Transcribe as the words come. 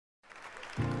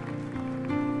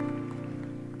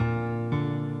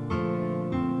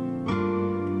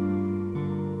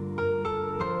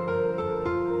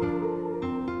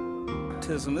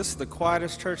baptism. This is the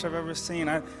quietest church I've ever seen.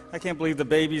 I can't believe the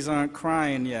babies aren't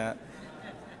crying yet.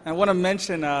 I want to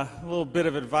mention a little bit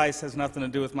of advice, has nothing to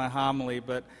do with my homily,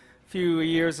 but a few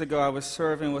years ago I was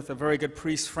serving with a very good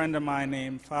priest friend of mine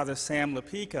named Father Sam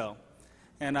Lepico.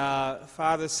 And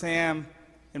Father Sam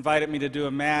invited me to do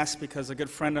a mass because a good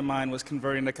friend of mine was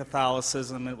converting to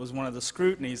Catholicism. It was one of the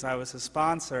scrutinies. I was his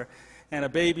sponsor. And a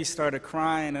baby started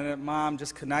crying, and Mom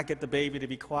just could not get the baby to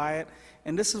be quiet.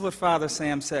 And this is what Father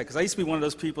Sam said, because I used to be one of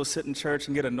those people sit in church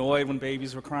and get annoyed when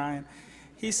babies were crying.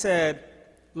 He said,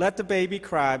 let the baby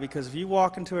cry, because if you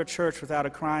walk into a church without a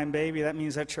crying baby, that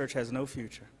means that church has no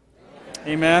future.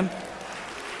 Amen?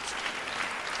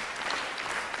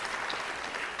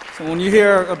 So when you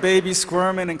hear a baby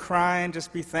squirming and crying,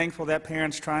 just be thankful that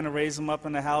parent's trying to raise them up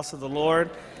in the house of the Lord.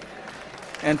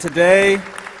 And today,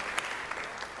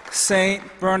 Saint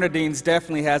Bernardine's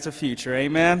definitely has a future.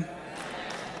 Amen?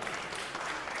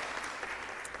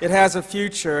 It has a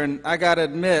future, and I got to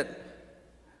admit,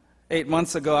 8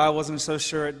 months ago, I wasn't so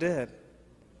sure it did.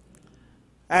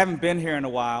 I haven't been here in a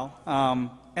while,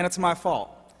 and it's my fault.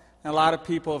 And a lot of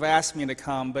people have asked me to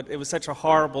come, but it was such a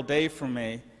horrible day for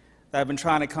me that I've been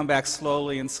trying to come back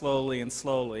slowly and slowly and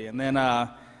slowly. And then, I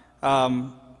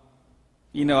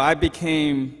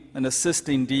became an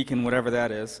assisting deacon, whatever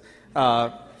that is,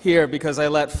 here because I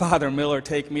let Father Miller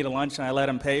take me to lunch and I let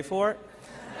him pay for it.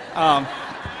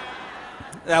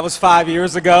 That was 5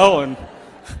 years ago, and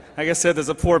like I said, there's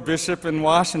a poor bishop in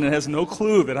Washington that has no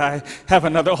clue that I have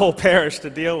another whole parish to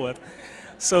deal with.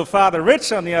 So Father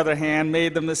Rich, on the other hand,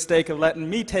 made the mistake of letting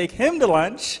me take him to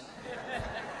lunch,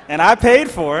 and I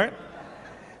paid for it.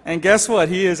 And guess what?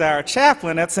 He is our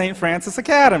chaplain at St. Francis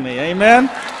Academy. Amen?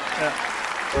 Yeah.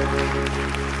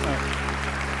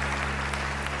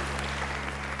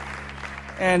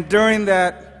 And during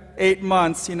that 8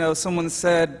 months, someone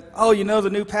said, oh, you know the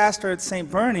new pastor at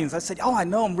St. Bernardine's? I said, oh, I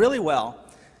know him really well.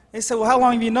 They said, well, how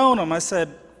long have you known him? I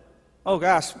said, oh,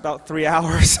 gosh, about 3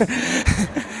 hours.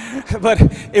 But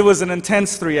it was an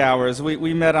intense 3 hours.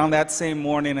 We met on that same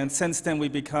morning, and since then we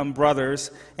become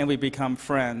brothers and we become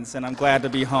friends, and I'm glad to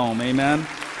be home. Amen?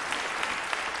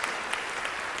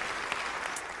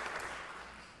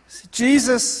 See,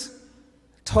 Jesus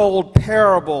told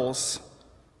parables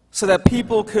so that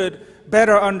people could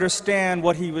better understand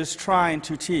what he was trying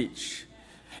to teach.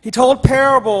 He told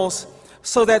parables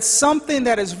so that something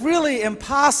that is really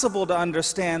impossible to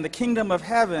understand, the kingdom of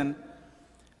heaven,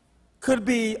 could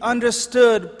be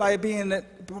understood by being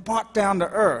brought down to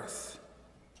earth,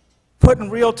 put in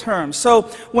real terms. So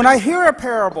when I hear a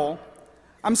parable,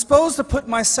 I'm supposed to put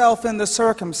myself in the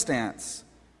circumstance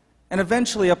and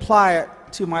eventually apply it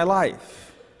to my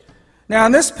life. Now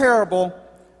in this parable,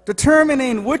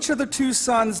 determining which of the two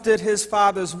sons did his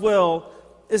father's will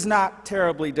is not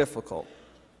terribly difficult.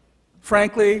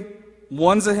 Frankly,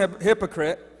 one's a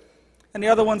hypocrite, and the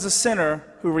other one's a sinner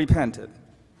who repented.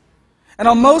 And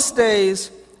on most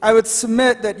days, I would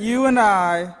submit that you and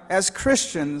I, as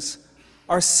Christians,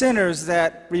 are sinners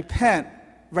that repent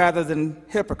rather than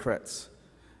hypocrites.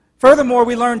 Furthermore,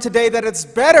 we learn today that it's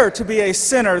better to be a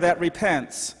sinner that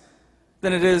repents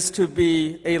than it is to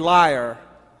be a liar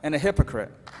and a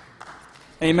hypocrite.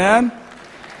 Amen?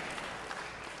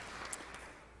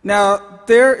 Now,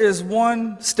 there is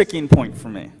one sticking point for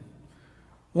me.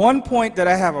 One point that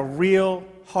I have a real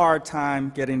hard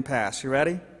time getting past. You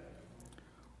ready?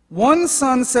 One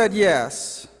son said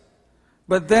yes,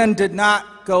 but then did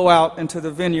not go out into the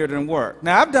vineyard and work.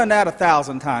 Now, I've done that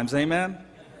 1,000 times, amen?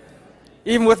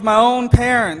 Even with my own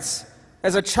parents,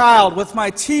 as a child, with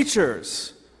my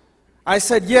teachers, I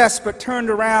said yes, but turned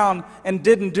around and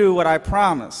didn't do what I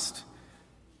promised.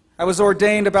 I was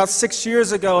ordained about 6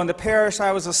 years ago, and the parish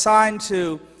I was assigned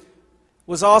to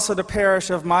was also the parish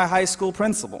of my high school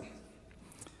principal.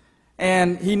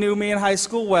 And he knew me in high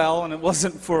school well, and it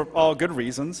wasn't for all good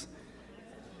reasons.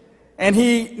 And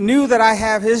he knew that I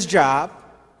have his job,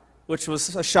 which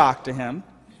was a shock to him.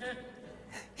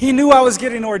 He knew I was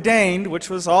getting ordained, which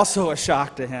was also a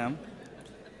shock to him.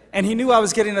 And he knew I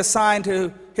was getting assigned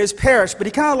to his parish, but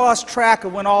he kind of lost track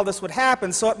of when all this would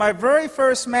happen. So at my very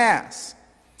first Mass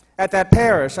at that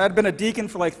parish, I'd been a deacon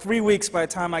for like 3 weeks by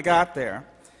the time I got there.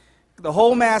 The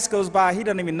whole Mass goes by, he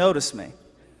doesn't even notice me.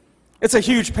 It's a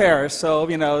huge parish, so,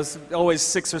 there's always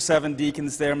 6 or 7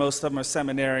 deacons there. Most of them are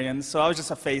seminarians, so I was just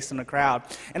a face in the crowd.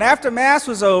 And after Mass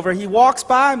was over, he walks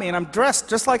by me, and I'm dressed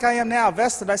just like I am now,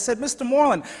 vested. I said, Mr.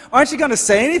 Moreland, aren't you going to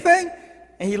say anything?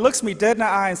 And he looks me dead in the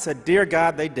eye and said, dear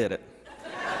God, they did it.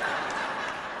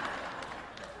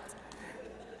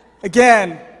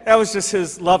 Again, that was just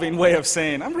his loving way of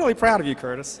saying, I'm really proud of you,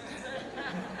 Curtis.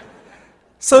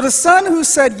 So the son who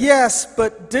said yes,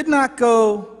 but did not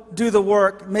go do the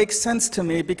work makes sense to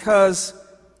me because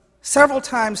several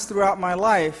times throughout my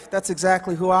life, that's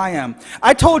exactly who I am.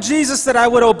 I told Jesus that I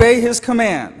would obey his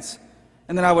commands,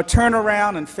 and then I would turn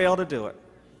around and fail to do it.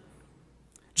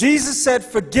 Jesus said,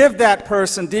 forgive that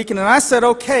person, deacon, and I said,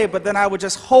 okay, but then I would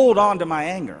just hold on to my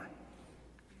anger.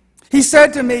 He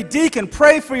said to me, deacon,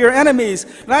 pray for your enemies,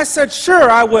 and I said, sure,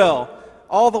 I will.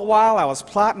 All the while, I was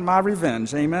plotting my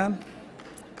revenge, amen?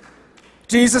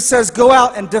 Jesus says, go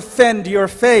out and defend your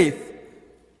faith.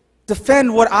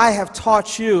 Defend what I have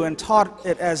taught you and taught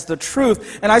it as the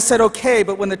truth. And I said, okay,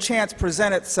 but when the chance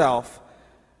presented itself,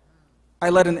 I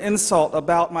let an insult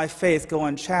about my faith go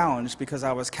unchallenged because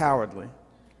I was cowardly.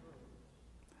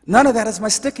 None of that is my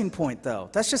sticking point, though.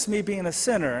 That's just me being a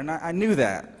sinner, and I knew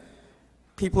that.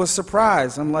 People are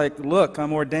surprised. I'm like, look,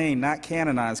 I'm ordained, not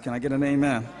canonized. Can I get an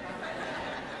amen?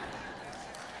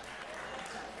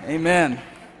 Amen.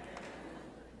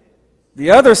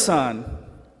 The other son,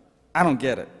 I don't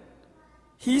get it.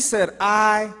 He said,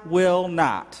 I will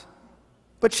not,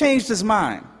 but changed his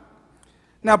mind.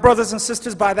 Now, brothers and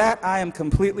sisters, by that I am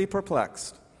completely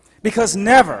perplexed. Because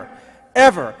never,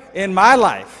 ever in my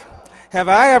life have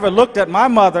I ever looked at my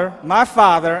mother, my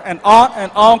father, an aunt,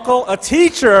 an uncle, a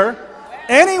teacher,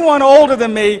 anyone older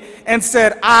than me, and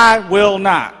said, I will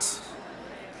not.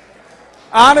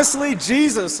 Honestly,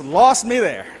 Jesus lost me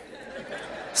there.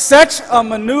 Such a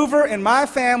maneuver in my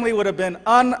family would have been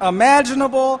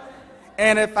unimaginable.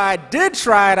 And if I did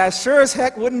try it, I sure as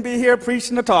heck wouldn't be here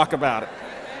preaching to talk about it.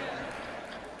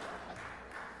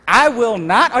 I will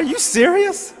not? Are you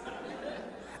serious?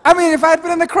 I mean, if I'd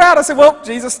been in the crowd, I'd say, well,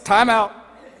 Jesus, time out.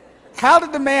 How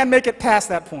did the man make it past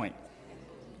that point?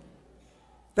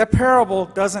 That parable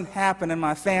doesn't happen in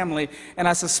my family, and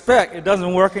I suspect it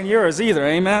doesn't work in yours either,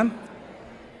 amen?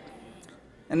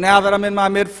 And now that I'm in my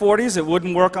mid-40s, it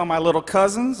wouldn't work on my little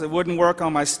cousins, it wouldn't work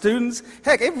on my students.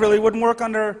 Heck, it really wouldn't work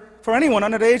for anyone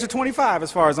under the age of 25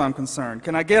 as far as I'm concerned.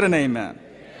 Can I get an amen?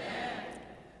 Amen.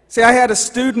 See, I had a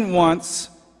student once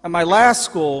at my last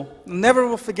school, never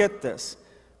will forget this.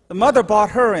 The mother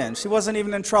bought her in. She wasn't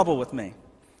even in trouble with me.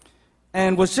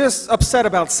 And was just upset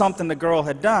about something the girl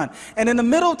had done. And in the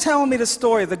middle of telling me the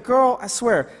story, the girl, I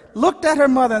swear, looked at her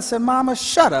mother and said, Mama,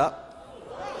 shut up.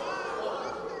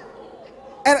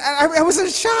 And I was in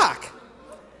shock.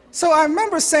 So I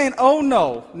remember saying, oh,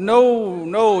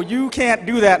 no, you can't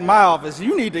do that in my office.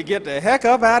 You need to get the heck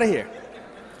up out of here.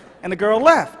 And the girl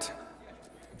left.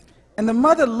 And the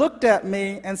mother looked at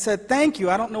me and said, thank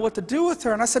you, I don't know what to do with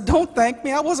her. And I said, don't thank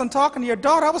me. I wasn't talking to your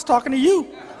daughter, I was talking to you.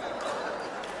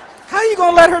 How are you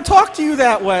going to let her talk to you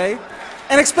that way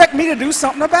and expect me to do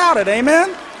something about it,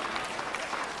 amen?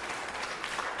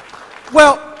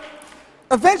 Well,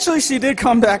 eventually she did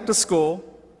come back to school.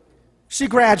 She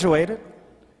graduated.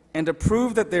 And to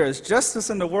prove that there is justice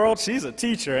in the world, she's a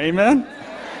teacher, amen?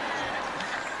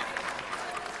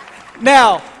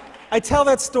 Now, I tell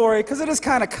that story because it is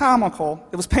kind of comical.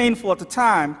 It was painful at the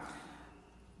time.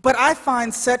 But I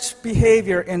find such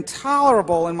behavior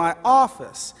intolerable in my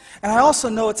office. And I also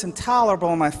know it's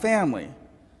intolerable in my family.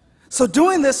 So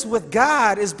doing this with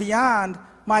God is beyond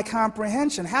my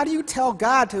comprehension. How do you tell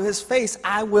God to his face,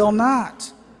 I will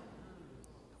not?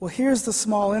 Well, here's the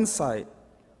small insight.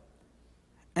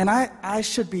 And I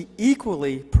should be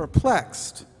equally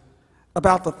perplexed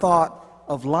about the thought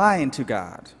of lying to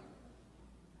God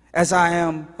as I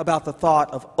am about the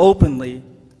thought of openly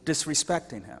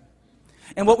disrespecting him.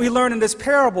 And what we learn in this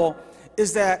parable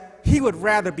is that he would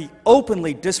rather be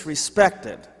openly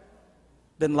disrespected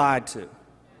than lied to.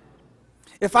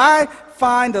 If I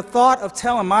find the thought of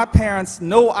telling my parents,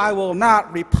 no, I will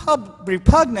not,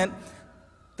 repugnant,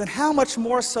 then how much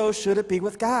more so should it be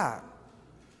with God?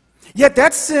 Yet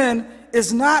that sin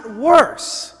is not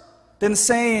worse than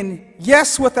saying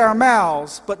yes with our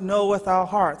mouths, but no with our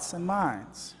hearts and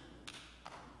minds.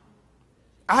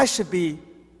 I should be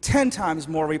 10 times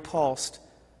more repulsed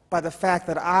by the fact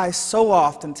that I so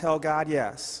often tell God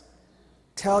yes,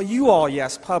 tell you all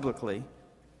yes publicly,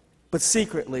 but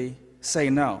secretly say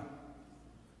no.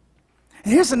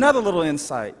 And here's another little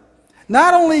insight.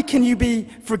 Not only can you be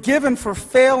forgiven for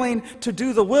failing to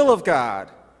do the will of God,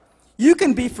 you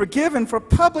can be forgiven for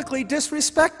publicly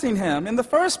disrespecting him in the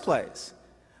first place.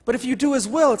 But if you do his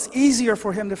will, it's easier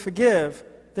for him to forgive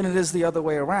than it is the other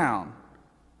way around.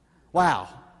 Wow.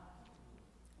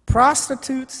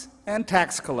 Prostitutes and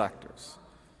tax collectors.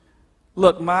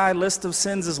 Look, my list of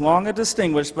sins is long and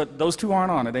distinguished, but those two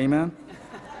aren't on it, amen?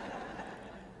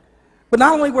 But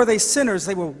not only were they sinners,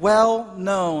 they were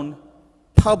well-known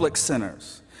public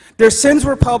sinners. Their sins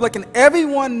were public, and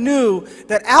everyone knew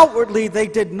that outwardly they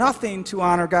did nothing to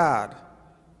honor God.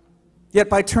 Yet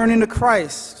by turning to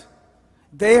Christ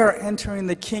They are entering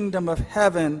the kingdom of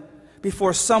heaven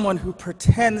before someone who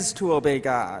pretends to obey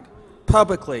God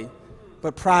publicly,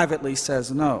 but privately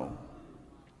says no.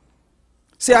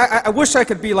 See, I wish I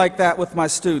could be like that with my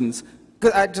students.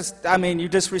 You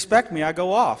disrespect me, I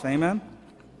go off. Amen?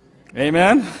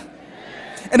 Amen?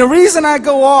 And the reason I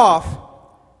go off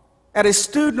at a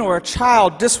student or a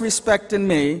child disrespecting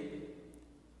me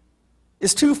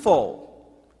is twofold.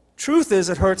 Truth is,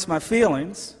 it hurts my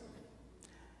feelings.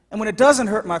 And when it doesn't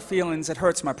hurt my feelings, it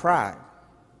hurts my pride.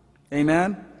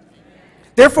 Amen?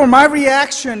 Therefore, my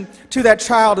reaction to that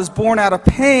child is born out of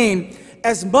pain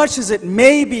as much as it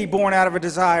may be born out of a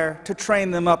desire to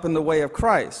train them up in the way of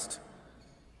Christ.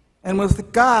 And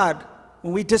with God,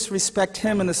 when we disrespect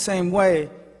Him in the same way,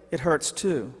 it hurts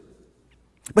too.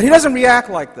 But He doesn't react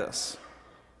like this.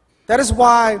 That is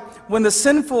why when the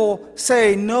sinful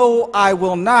say, "No, I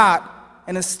will not,"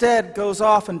 and instead goes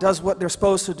off and does what they're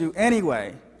supposed to do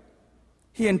anyway,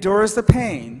 He endures the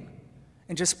pain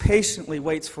and just patiently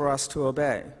waits for us to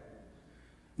obey.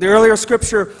 The earlier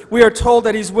scripture, we are told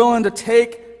that He's willing to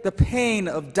take the pain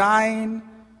of dying,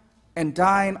 and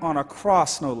dying on a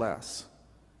cross, no less.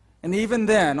 And even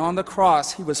then, on the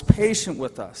cross, He was patient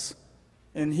with us,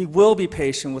 and He will be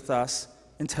patient with us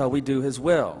until we do His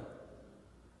will.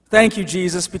 Thank you,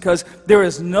 Jesus, because there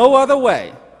is no other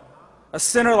way a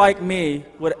sinner like me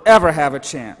would ever have a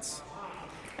chance.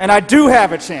 And I do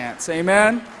have a chance,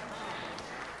 amen?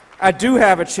 I do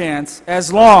have a chance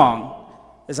as long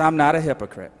as I'm not a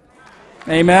hypocrite.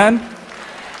 Amen?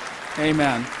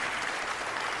 Amen.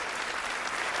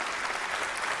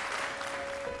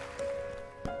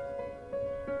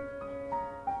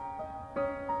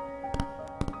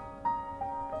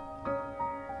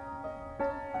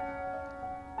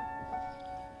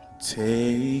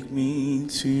 Take me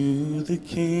to the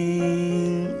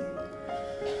King.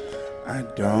 I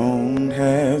don't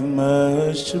have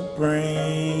much to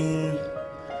bring.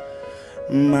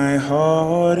 My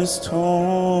heart is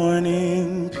torn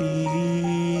in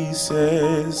pieces.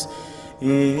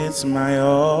 It's my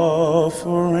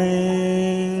offering.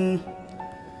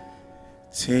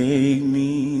 Take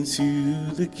me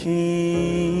to the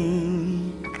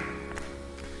King.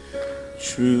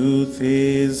 Truth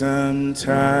is I'm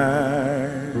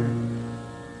tired.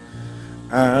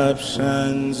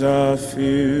 Options are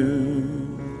few.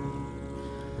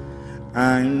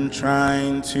 I'm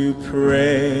trying to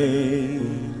pray,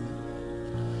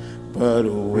 but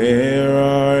where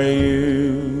are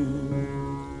you?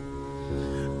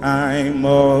 I'm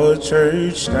all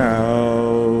churched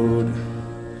out,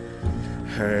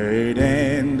 hurt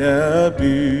and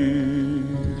abused.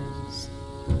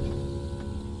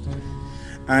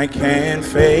 I can't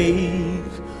fake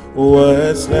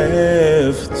what's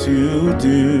left to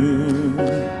do.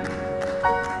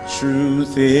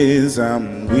 Truth is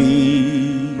I'm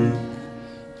weak,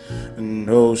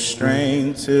 no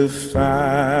strength to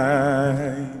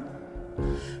fight,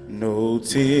 no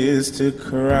tears to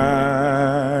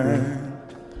cry,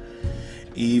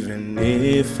 even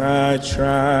if I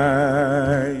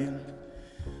tried.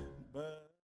 But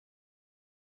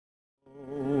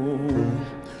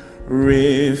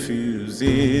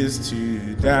refuses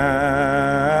to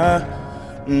die.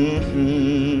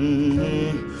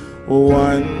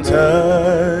 One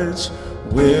touch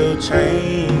will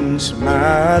change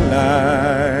my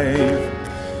life.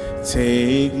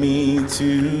 Take me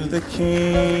to the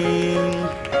King.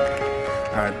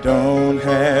 I don't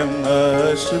have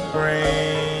much to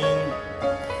bring.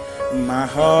 My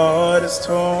heart is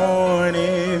torn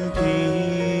in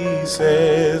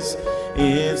pieces.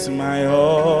 It's my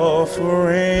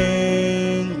offering.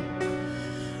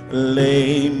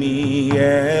 Lay me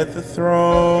at the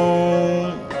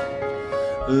throne.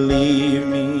 Leave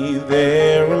me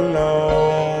there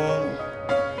alone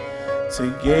to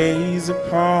gaze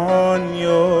upon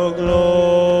your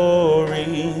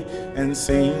glory and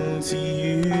sing to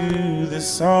you the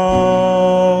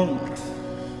song.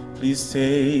 Please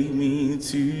take me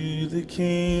to the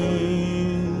King.